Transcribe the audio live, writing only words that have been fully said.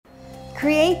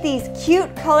Create these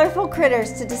cute, colorful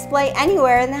critters to display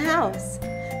anywhere in the house.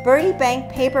 Birdie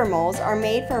Bank paper molds are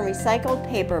made from recycled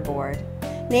paperboard.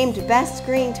 Named Best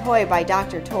Green Toy by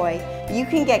Dr. Toy, you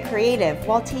can get creative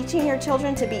while teaching your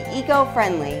children to be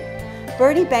eco-friendly.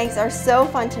 Birdie Banks are so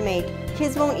fun to make,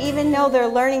 kids won't even know they're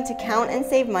learning to count and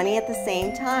save money at the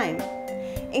same time.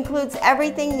 Includes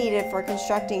everything needed for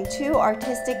constructing 2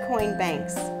 artistic coin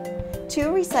banks, 2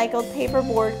 recycled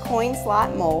paperboard coin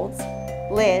slot molds,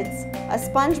 lids, a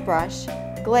sponge brush,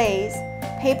 glaze,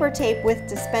 paper tape with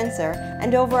dispenser,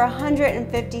 and over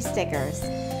 150 stickers.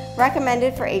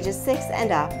 Recommended for ages 6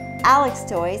 and up. Alex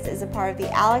Toys is a part of the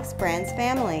Alex Brands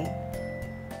family.